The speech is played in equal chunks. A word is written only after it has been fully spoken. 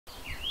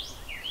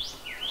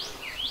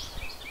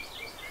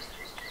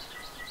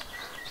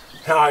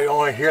Now you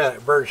only hear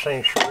that bird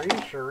saying cherie,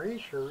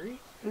 cherie, cherie.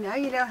 Now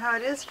you know how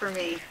it is for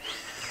me.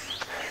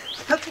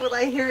 That's what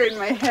I hear in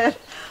my head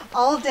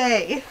all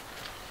day.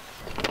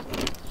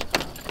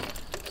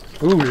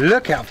 Ooh,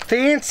 look how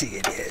fancy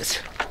it is.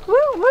 Woo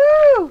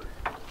woo!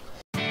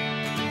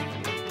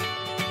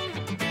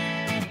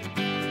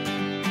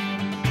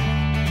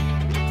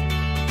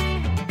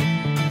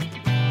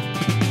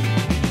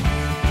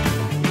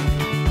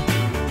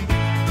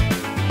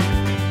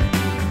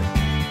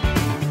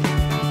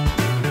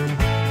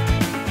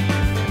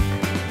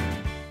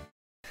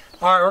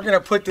 All right, we're gonna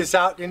put this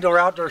out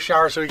indoor-outdoor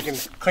shower so we can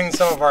clean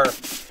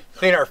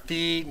our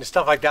feet and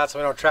stuff like that, so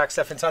we don't track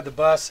stuff inside the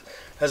bus,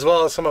 as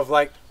well as some of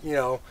like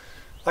if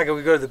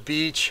we go to the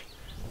beach,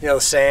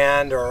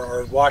 sand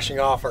or washing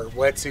off our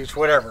wetsuits,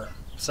 whatever.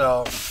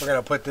 So we're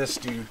gonna put this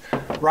dude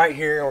right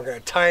here, and we're gonna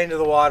tie into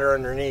the water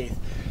underneath.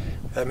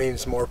 That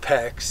means more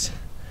pecs,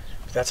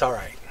 but that's all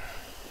right.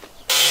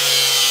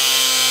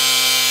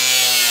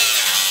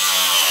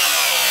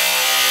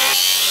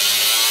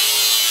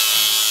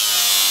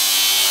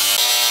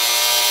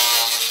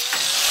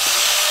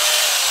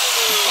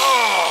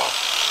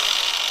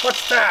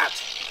 What's that?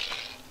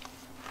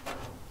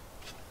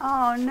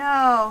 Oh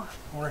no.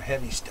 More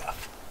heavy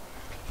stuff.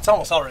 It's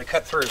almost already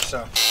cut through,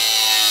 so.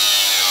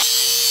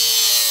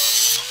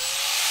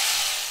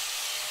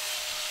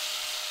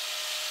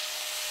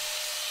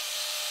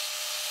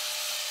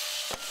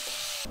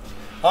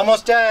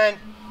 Almost done.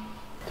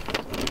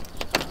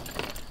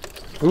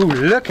 Ooh,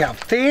 look how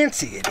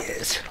fancy it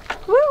is.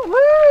 Woo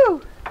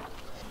woo!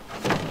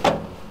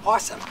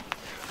 Awesome.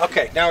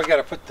 Okay, now we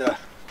gotta put the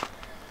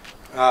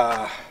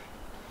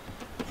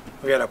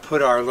we gotta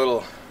put our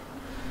little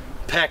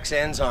PEX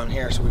ends on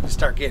here so we can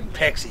start getting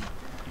pexy.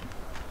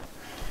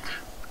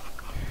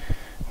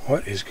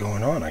 What is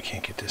going on? I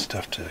can't get this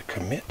stuff to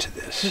commit to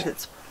this. Because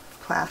it's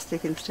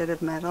plastic instead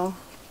of metal.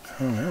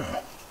 I don't know.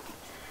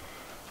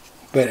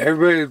 But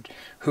everybody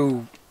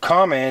who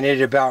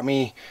commented about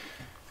me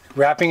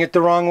wrapping it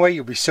the wrong way,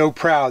 you'll be so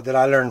proud that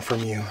I learned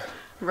from you.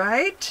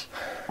 Right?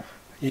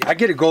 I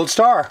get a gold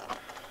star.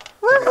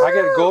 Woohoo! I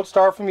get a gold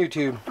star from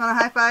YouTube. Want a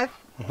high five?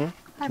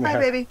 Mm-hmm. High five,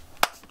 baby.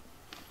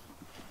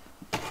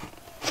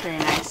 Very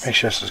nice. Make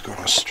sure this is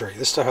going straight.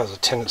 This stuff has a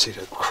tendency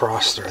to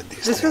cross thread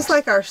these things. This was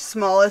like our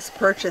smallest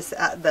purchase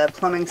at the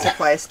plumbing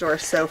supply store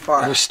so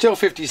far. It was still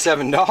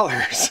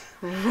 $57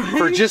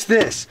 for just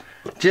this.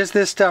 Just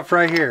this stuff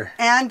right here.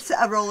 And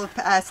a roll of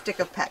stick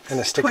of PEX.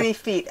 And a stick 20 of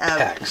feet of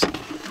PEX.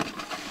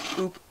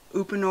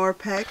 Upanor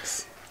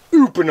PEX.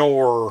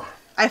 Upanor.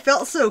 I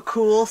felt so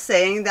cool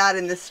saying that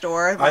in the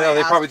store. I know,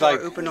 they probably like,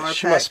 Upanor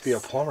she PEX. must be a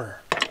plumber.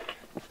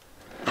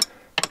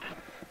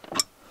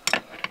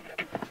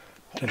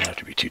 Doesn't have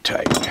to be too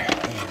tight. There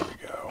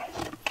we go.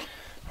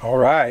 All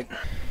right.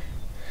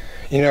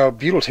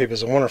 Butyl tape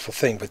is a wonderful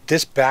thing, but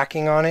this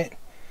backing on it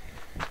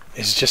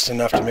is just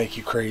enough to make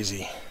you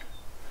crazy.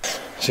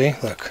 See,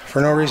 look,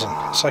 for no reason.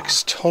 It's like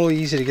it's totally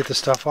easy to get the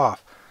stuff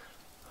off.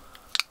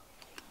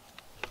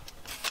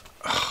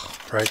 Oh,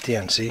 right at the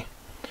end, see?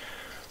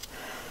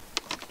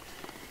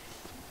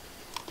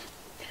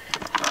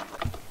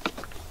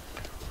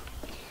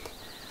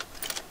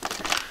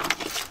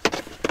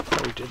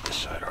 Oh, we did this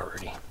side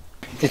already.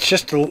 It's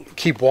just to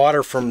keep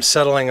water from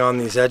settling on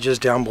these edges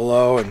down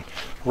below and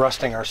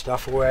rusting our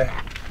stuff away.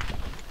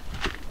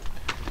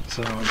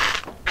 So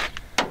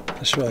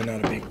it's really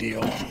not a big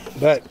deal,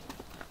 but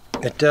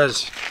it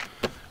does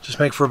just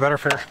make for a better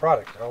finished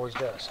product. It always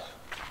does.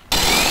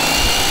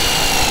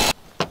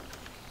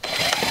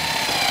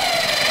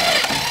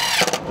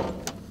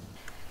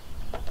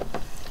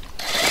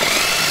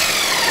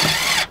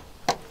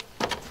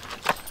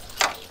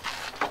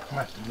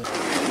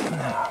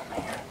 Oh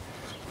man,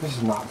 this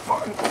is not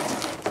fun.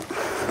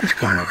 What's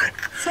going on?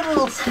 It's a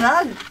little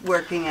snug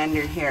working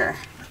under here.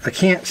 I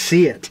can't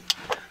see it.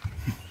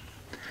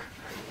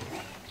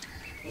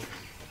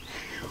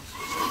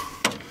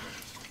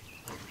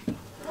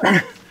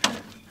 Okay.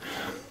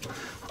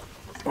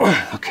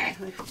 Okay.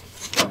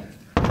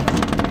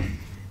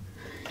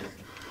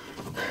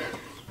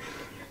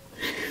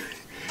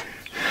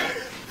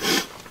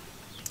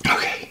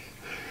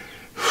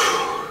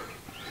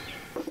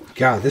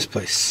 God, this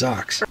place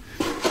sucks.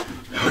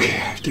 Okay, I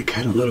have to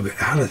cut a little bit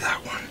out of that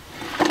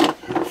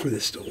one for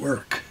this to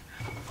work.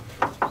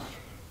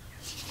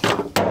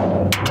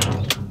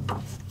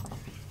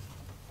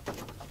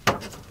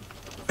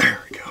 There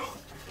we go.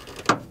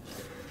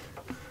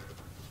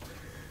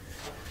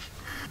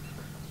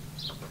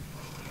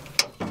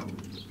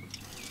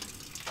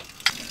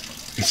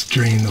 It's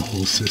drained the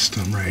whole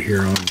system right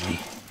here on me.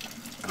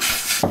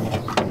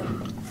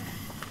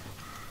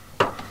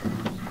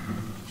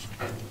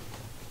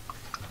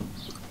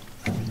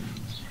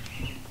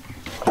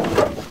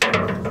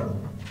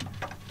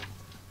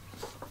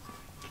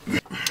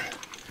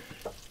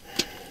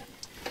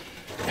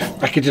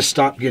 If I could just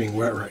stop getting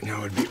wet right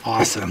now, it'd be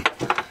awesome.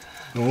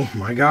 Oh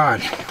my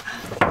God.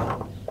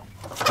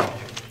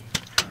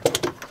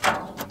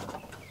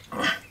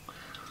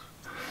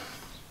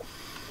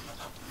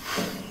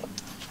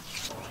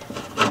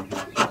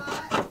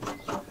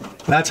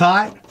 That's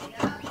hot?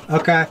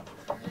 Okay.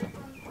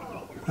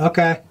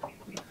 Okay.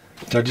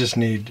 So I just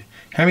need,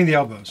 hand me the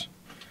elbows.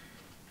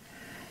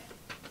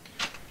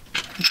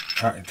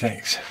 All right,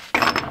 thanks.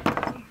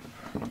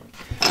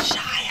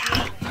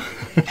 Shia.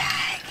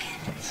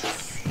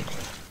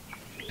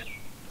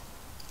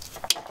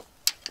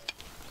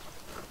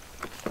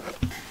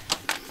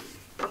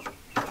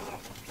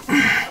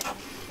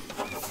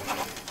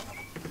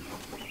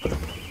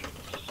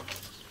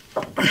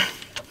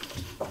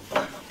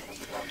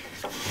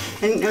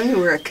 I didn't know you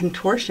were a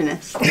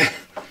contortionist.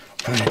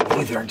 I didn't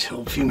either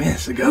until a few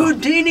minutes ago.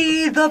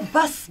 Houdini the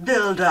bus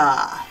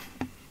builder.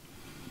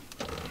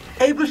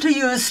 Able to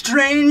use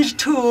strange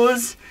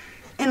tools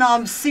in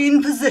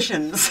obscene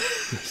positions.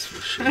 That's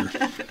for sure.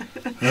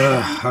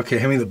 Okay,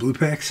 hand me the blue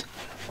packs.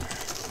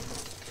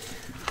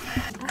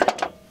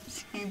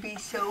 It's gonna be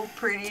so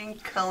pretty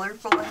and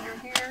colorful under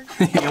here.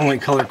 The only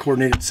color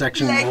coordinated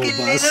section Like of the a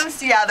whole bus.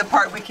 little, yeah, the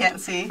part we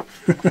can't see.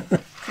 It's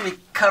gonna be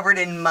covered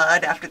in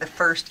mud after the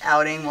first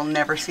outing. We'll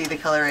never see the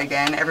color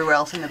again. Everywhere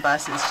else in the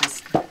bus is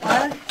just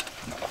mud.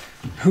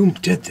 Who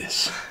did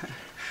this?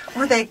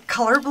 Were they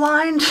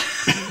colorblind?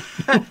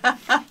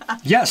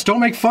 Yes, don't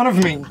make fun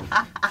of me.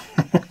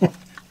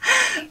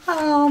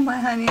 Oh, my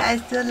honey, I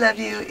still love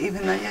you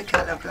even though you're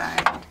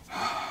colorblind.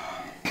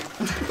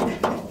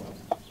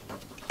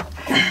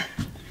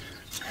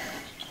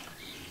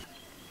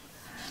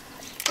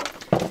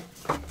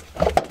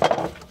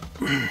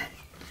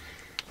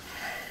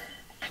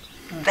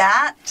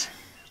 That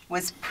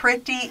was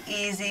pretty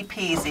easy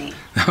peasy.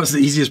 That was the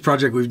easiest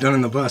project we've done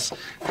in the bus.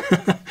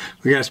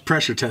 We got to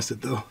pressure test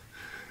it though.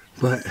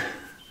 But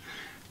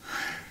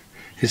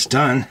it's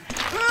done.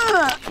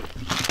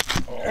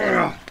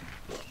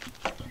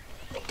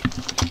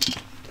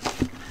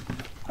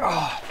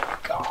 Oh,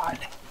 God.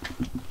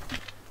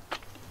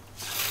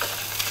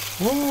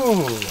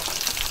 Whoa.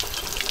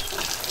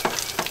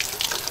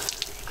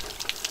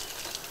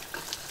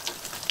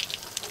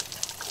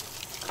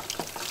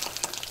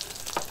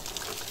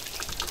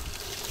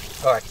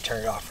 Oh, I can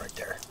turn it off right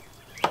there.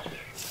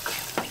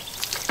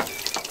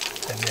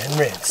 And then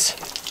rinse.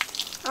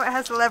 Oh, it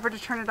has a lever to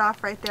turn it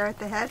off right there at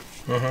the head?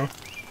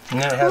 Mm-hmm.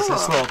 And then it has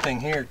this little thing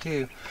here,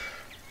 too.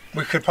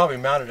 We could probably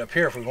mount it up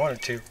here if we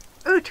wanted to.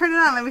 Ooh, turn it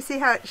on. Let me see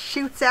how it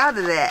shoots out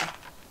of there.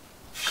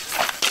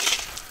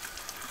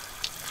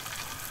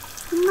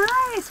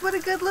 Nice. What a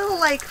good little,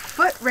 like,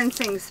 foot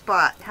rinsing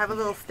spot. Have a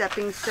little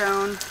stepping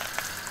stone,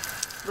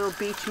 little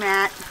beach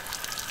mat.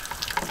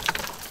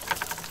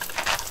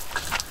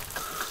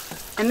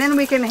 And then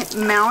we can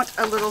mount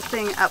a little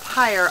thing up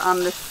higher on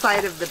the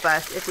side of the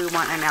bus if we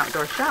want an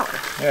outdoor shower.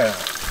 Yeah.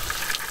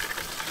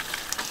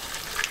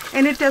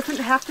 And it doesn't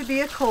have to be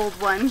a cold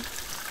one.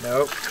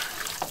 Nope.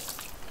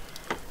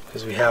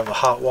 Because we have a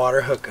hot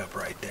water hookup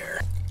right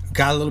there.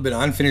 Got a little bit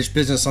of unfinished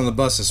business on the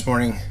bus this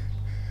morning.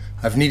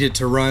 I've needed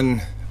to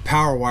run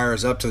power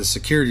wires up to the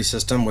security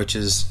system, which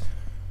is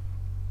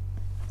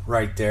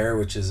right there,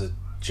 which is a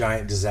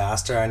giant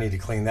disaster. I need to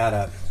clean that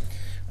up.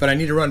 But I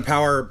need to run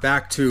power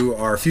back to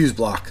our fuse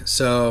block.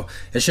 So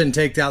it shouldn't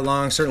take that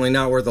long, certainly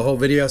not worth the whole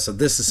video. So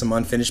this is some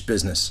unfinished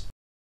business.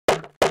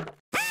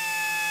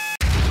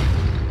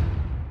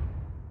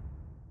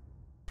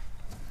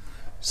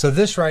 So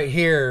this right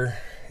here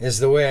is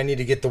the way I need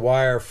to get the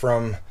wire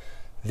from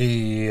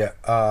the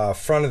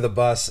front of the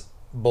bus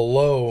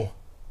below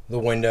the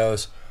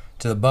windows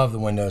to above the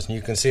windows. And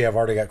you can see I've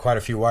already got quite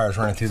a few wires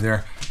running through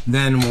there.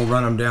 Then we'll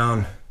run them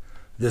down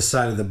this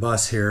side of the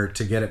bus here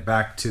to get it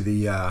back to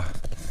the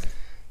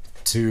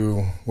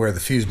to where the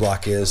fuse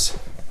block is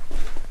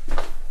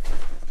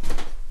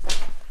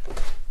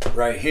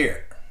right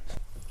here.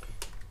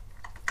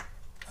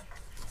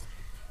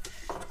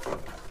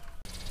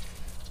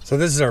 So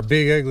this is our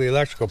big ugly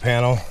electrical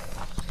panel.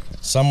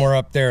 Somewhere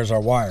up there is our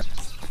wire.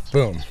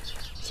 Boom.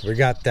 So we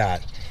got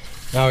that.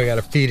 Now we got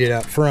to feed it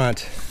up front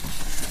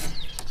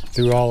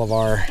through all of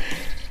our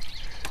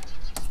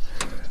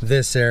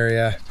this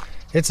area.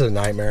 It's a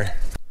nightmare.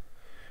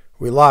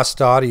 We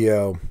lost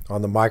audio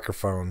on the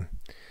microphone,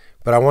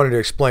 but I wanted to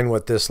explain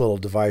what this little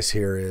device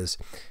here is.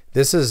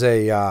 This is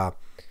a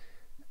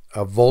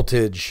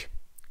voltage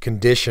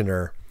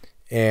conditioner,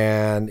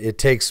 and it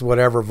takes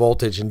whatever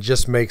voltage and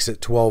just makes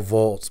it 12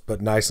 volts, but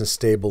nice and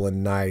stable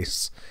and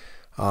nice.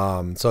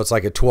 So it's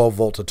like a 12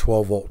 volt to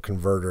 12 volt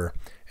converter,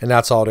 and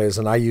that's all it is.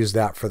 And I use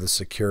that for the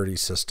security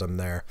system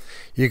there.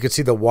 You can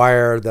see the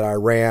wire that I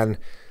ran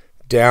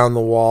down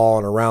the wall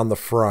and around the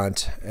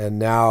front, and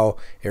now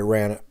it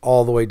ran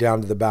all the way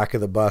down to the back of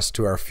the bus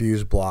to our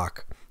fuse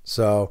block.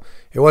 So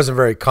it wasn't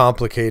very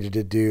complicated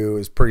to do. It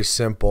was pretty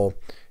simple,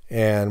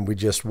 and we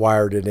just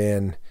wired it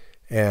in,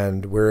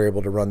 and we're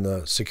able to run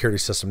the security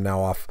system now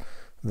off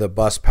the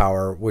bus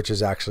power, which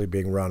is actually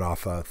being run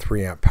off a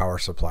 3-amp power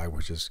supply,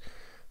 which is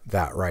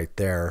that right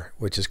there,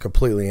 which is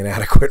completely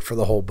inadequate for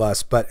the whole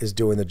bus, but is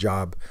doing the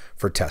job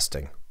for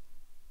testing.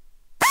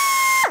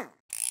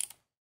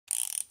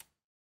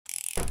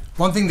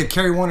 One thing that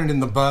Carrie wanted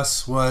in the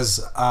bus was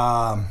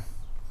a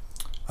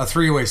a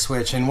three-way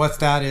switch. And what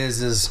that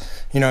is,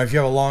 you know, if you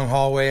have a long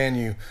hallway and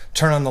you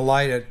turn on the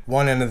light at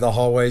one end of the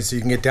hallway so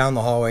you can get down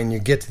the hallway, and you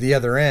get to the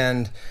other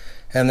end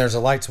and there's a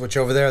light switch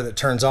over there that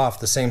turns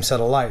off the same set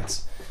of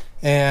lights.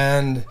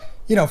 And,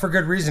 you know, for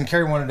good reason,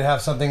 Carrie wanted to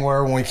have something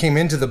where when we came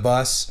into the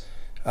bus,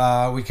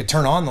 we could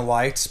turn on the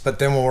lights, but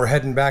then when we're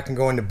heading back and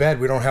going to bed,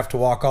 we don't have to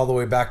walk all the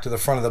way back to the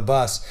front of the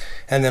bus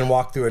and then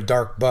walk through a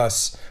dark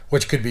bus,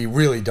 which could be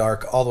really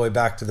dark, all the way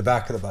back to the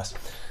back of the bus.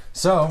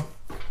 So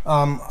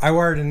I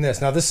wired in this.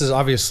 Now this is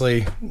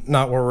obviously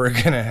not where we're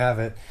gonna have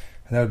it,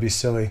 and that would be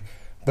silly,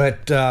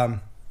 but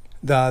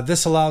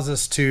this allows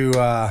us to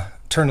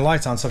turn the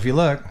lights on. So if you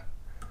look,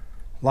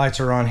 lights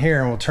are on here,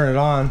 and we'll turn it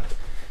on,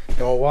 and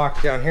we'll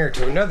walk down here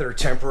to another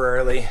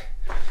temporarily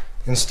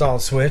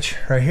installed switch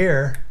right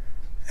here,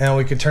 and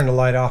we can turn the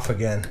light off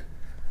again.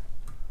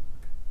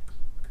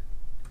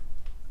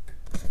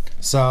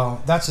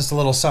 So that's just a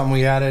little something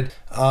we added.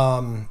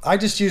 I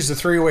just used the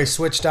three-way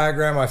switch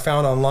diagram I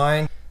found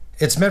online.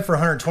 It's meant for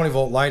 120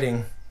 volt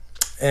lighting,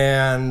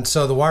 and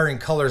so the wiring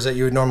colors that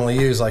you would normally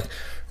use, like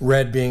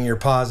red being your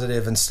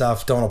positive and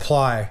stuff, don't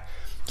apply.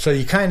 So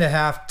you kind of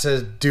have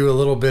to do a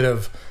little bit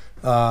of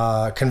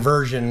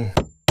conversion.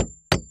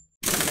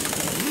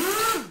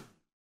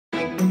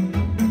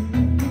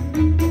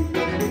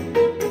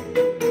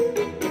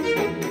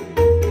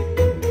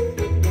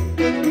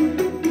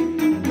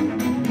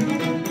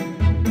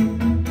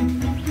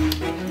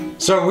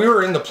 So we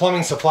were in the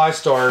plumbing supply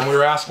store, and we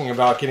were asking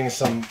about getting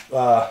some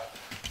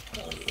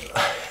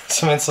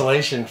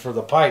insulation for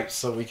the pipes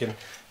so we can,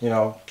 you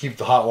know, keep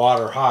the hot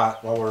water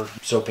hot while we're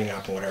soaping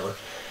up and whatever.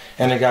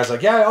 And the guy's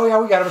like, yeah, oh yeah,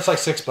 we got it. It's like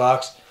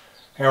 $6.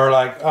 And we're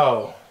like,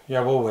 oh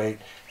yeah, we'll wait.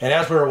 And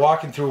as we were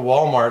walking through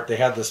Walmart, they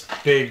had this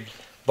big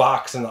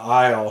box in the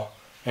aisle,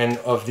 and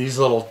of these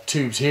little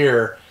tubes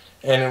here,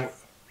 and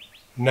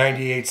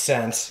 98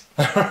 cents.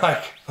 We're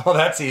like, oh,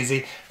 that's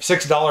easy.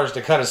 $6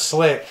 to cut a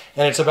slit,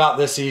 and it's about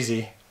this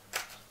easy.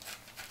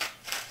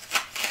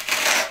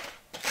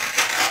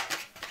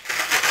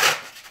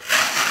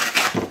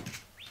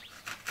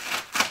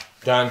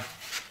 Done.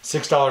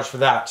 $6 for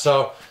that.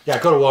 So yeah,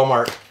 go to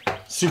Walmart.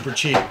 Super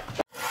cheap.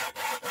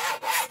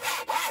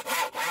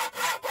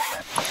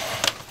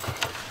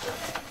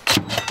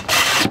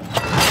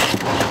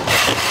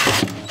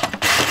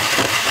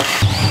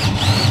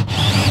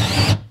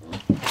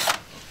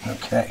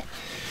 Okay,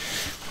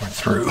 we're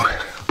through.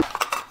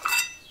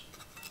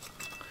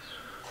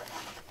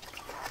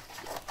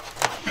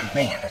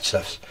 Man, that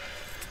stuff's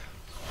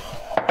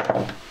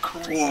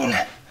green.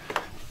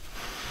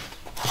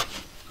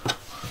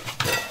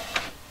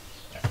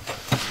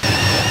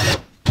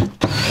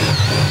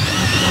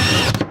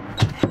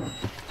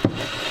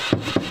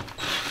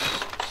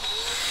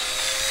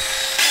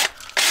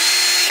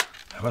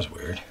 That was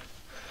weird.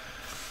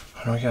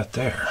 What do we got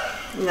there?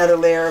 Another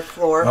layer of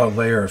floor. Oh,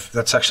 layer of,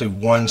 that's actually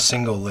one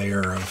single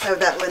layer of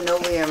that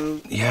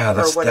linoleum. Yeah,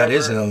 that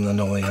is a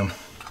linoleum.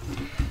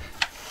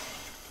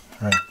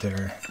 Right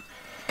there.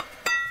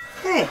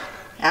 Hey,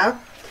 out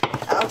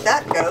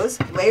that goes.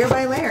 Layer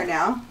by layer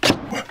now.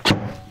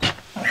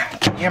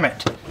 Damn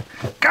it.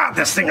 God,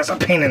 this thing is a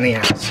pain in the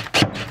ass.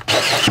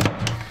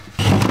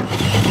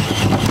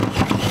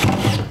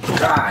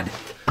 God.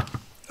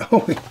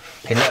 Oh,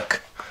 hey,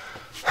 look.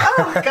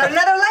 Oh, got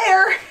another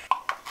layer.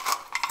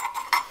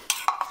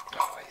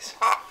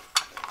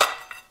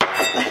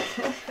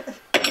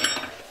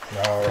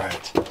 All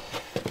right.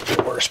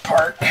 The worst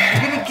part. You're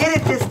gonna get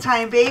it this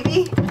time,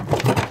 baby.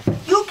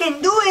 You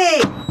can do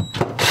it.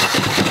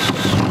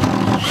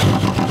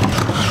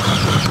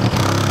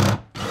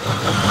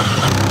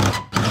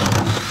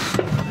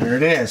 There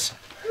it is.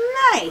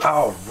 Nice.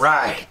 All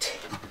right.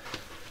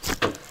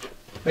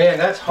 Man,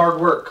 that's hard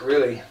work,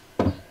 really.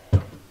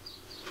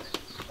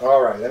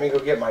 All right, let me go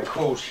get my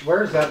cool.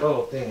 Where's that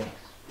little thing?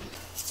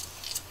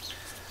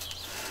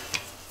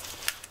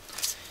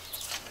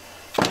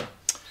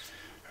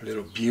 A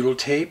little butyl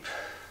tape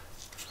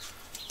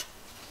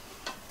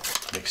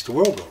makes the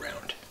world go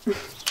round.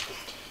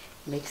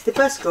 Makes the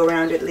bus go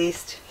round, at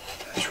least.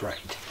 That's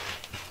right.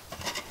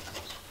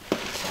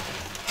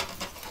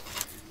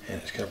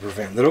 And it's going to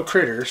prevent little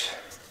critters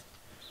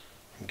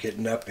from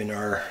getting up in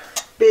our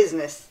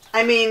business.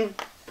 I mean,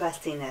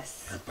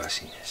 bussiness. Our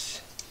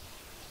bussiness.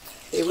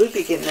 They would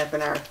be getting up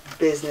in our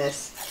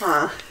business,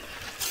 huh?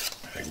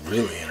 Like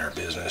really in our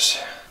business.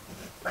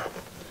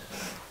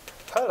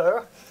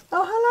 Hello.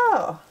 Oh,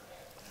 hello.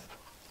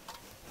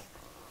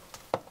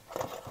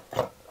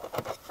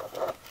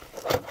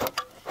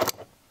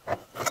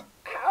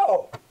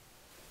 Ow!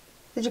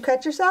 Did you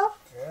cut yourself?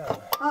 Yeah.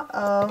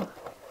 Uh-oh.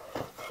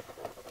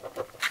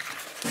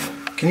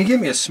 Can you give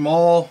me a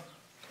small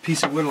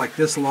piece of wood like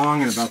this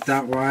long and about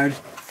that wide?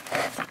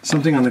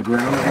 Something on the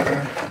ground right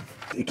there.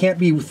 It can't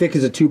be thick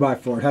as a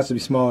 2x4. It has to be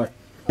smaller.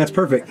 That's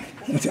perfect.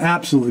 That's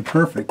absolutely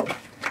perfect.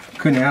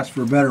 Couldn't ask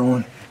for a better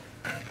one.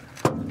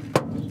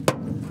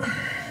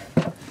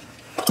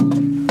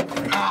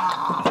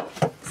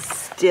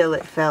 Still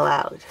it fell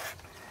out.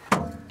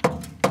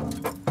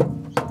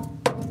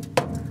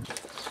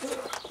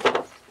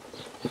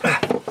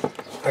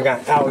 I I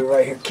got Allie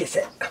right here. Kiss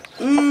it.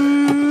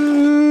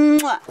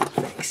 Mwah.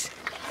 Thanks.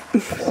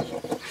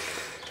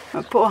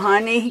 My poor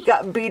honey, he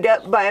got beat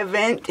up by a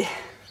vent. Yeah,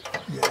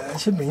 it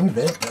should be in the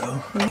vent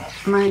though.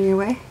 Am I in your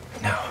way?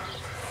 No.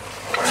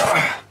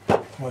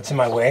 What's in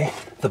my way?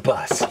 The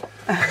bus.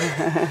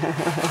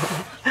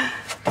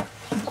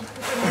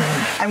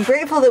 I'm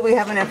grateful that we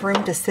have enough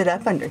room to sit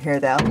up under here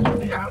though.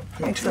 Yeah.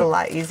 Makes it a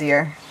lot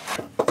easier.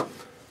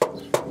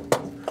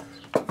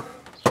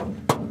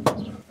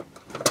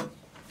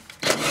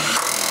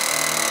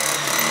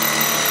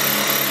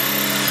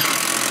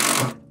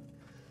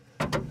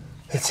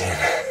 It's in.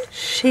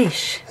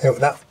 Sheesh.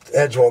 That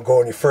edge won't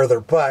go any further,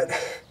 but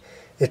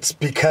it's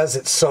because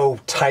it's so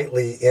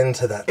tightly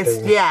into that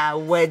thing. Yeah,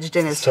 wedged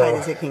in as tight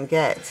as it can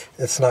get.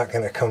 It's not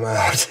going to come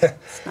out.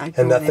 Not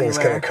And nothing's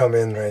anywhere. going to come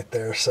in right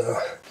there, so.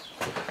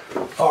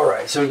 All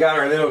right, so we got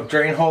our little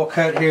drain hole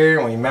cut here,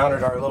 and we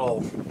mounted our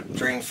little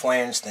drain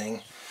flange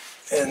thing.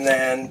 And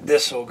then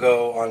this will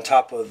go on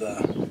top of the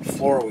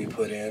floor we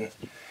put in.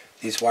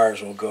 These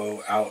wires will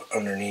go out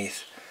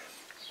underneath.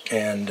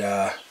 And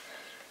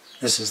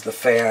this is the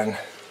fan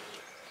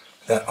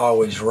that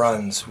always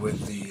runs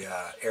with the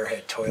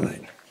Airhead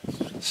toilet.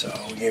 So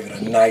we gave it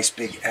a nice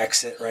big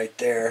exit right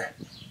there.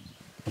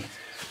 And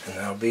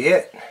that'll be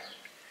it.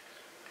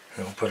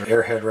 And we'll put an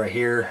Airhead right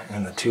here,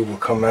 and the tube will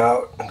come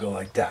out and go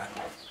like that.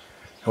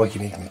 And we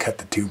can even cut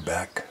the tube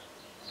back.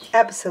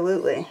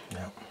 Absolutely.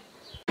 Yeah.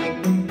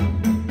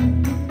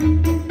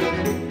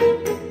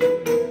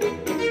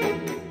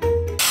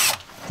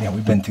 Yeah,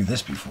 we've been through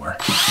this before.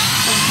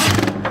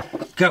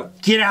 Go,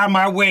 get out of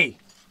my way.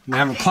 I'm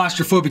having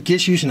claustrophobic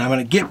issues and I'm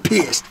gonna get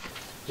pissed.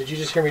 Did you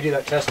just hear me do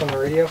that test on the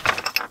radio?